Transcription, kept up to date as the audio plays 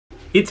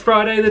It's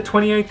Friday the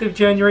 28th of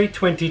January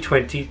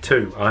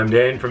 2022. I'm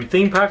Dan from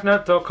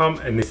themeparknut.com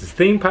and this is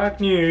Theme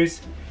Park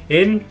News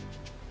in...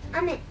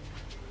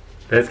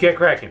 Let's get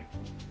cracking.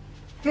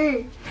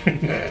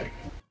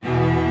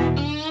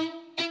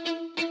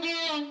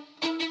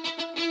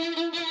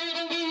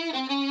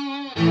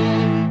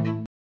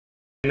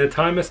 And the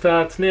timer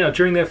starts now.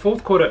 During their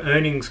fourth quarter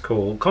earnings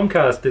call,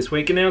 Comcast this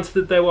week announced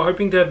that they were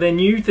hoping to have their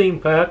new theme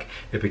park,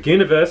 Epic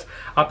Universe,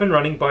 up and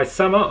running by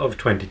summer of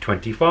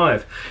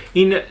 2025.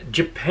 In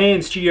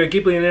Japan, Studio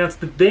Ghibli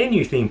announced that their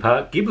new theme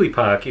park, Ghibli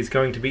Park, is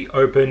going to be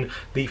open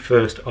the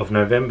 1st of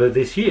November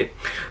this year.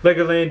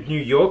 Legoland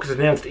New York has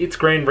announced its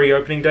grand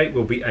reopening date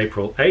will be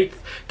April 8th.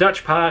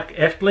 Dutch park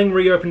Efteling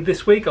reopened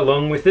this week.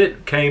 Along with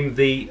it came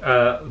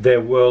their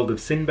World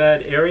of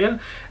Sinbad area.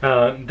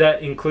 That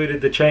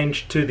included the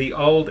change to the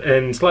old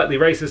and slightly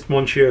racist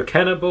Monsieur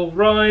Cannibale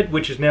ride,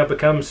 which has now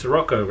become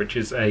Sirocco, which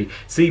is a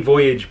sea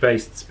voyage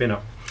based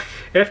spin-off.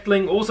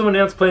 Efteling also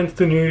announced plans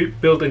to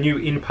build a new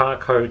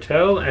in-park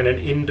hotel and an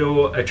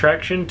indoor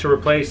attraction to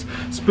replace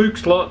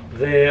Spookslot,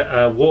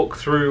 their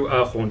walk-through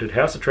haunted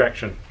house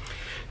attraction.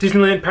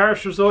 Disneyland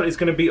Paris Resort is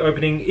going to be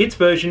opening its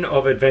version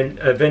of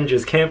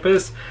Avengers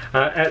Campus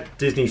at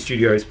Disney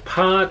Studios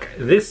Park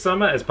this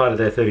summer as part of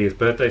their 30th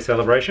birthday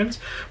celebrations.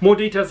 More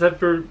details have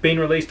been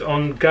released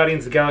on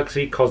Guardians of the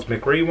Galaxy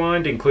Cosmic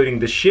Rewind, including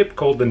the ship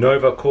called the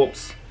Nova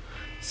Corps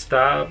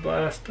Star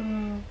Blaster.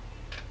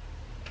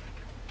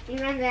 You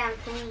remember that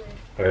thing?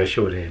 I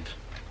sure did.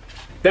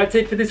 That's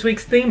it for this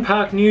week's theme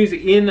park news.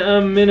 In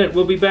a minute,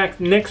 we'll be back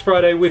next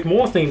Friday with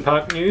more theme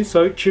park news,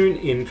 so tune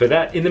in for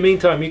that. In the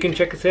meantime, you can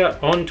check us out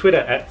on Twitter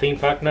at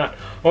themeparknut,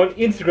 on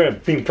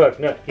Instagram,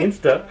 themeparknut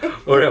Insta,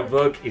 or our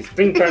blog is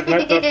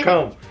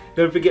themeparknut.com.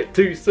 Don't forget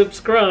to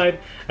subscribe,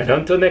 and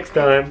until next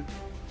time,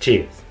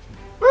 cheers.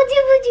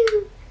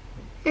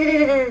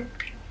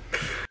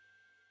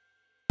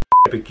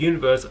 Epic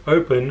Universe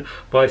open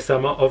by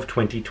summer of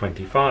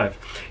 2025.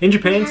 In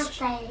Japan...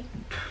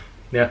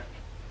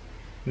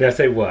 Now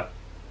say what?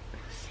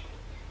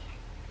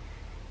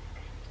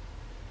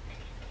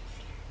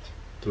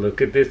 Look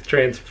at this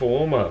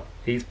transformer.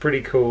 He's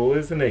pretty cool,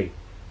 isn't he?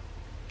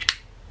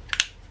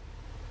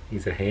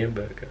 He's a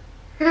hamburger.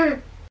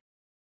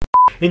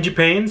 In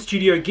Japan,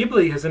 Studio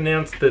Ghibli has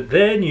announced that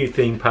their new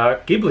theme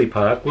park, Ghibli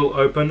Park, will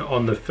open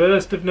on the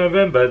 1st of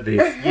November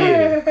this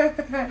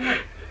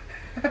year.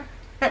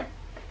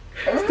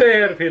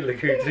 Stay out of here,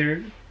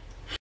 Lakutu.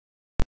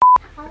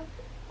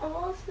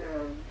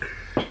 Awesome.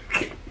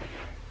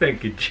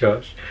 Thank you,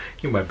 Josh.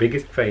 You're my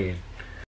biggest fan.